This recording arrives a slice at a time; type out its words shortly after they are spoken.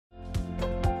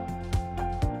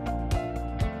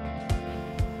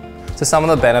So some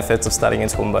of the benefits of studying in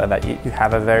Toowoomba are that you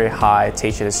have a very high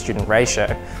teacher to student ratio,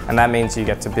 and that means you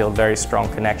get to build very strong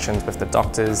connections with the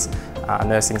doctors,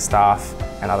 nursing staff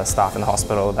and other staff in the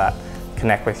hospital that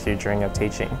connect with you during your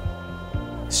teaching.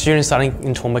 Students studying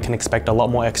in Toowoomba can expect a lot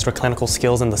more extra clinical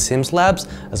skills in the SIMS labs,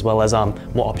 as well as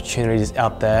more opportunities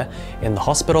out there in the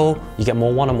hospital. You get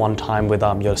more one-on-one time with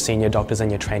your senior doctors and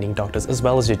your training doctors, as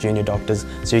well as your junior doctors,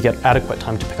 so you get adequate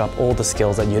time to pick up all the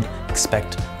skills that you'd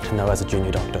expect to know as a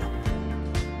junior doctor.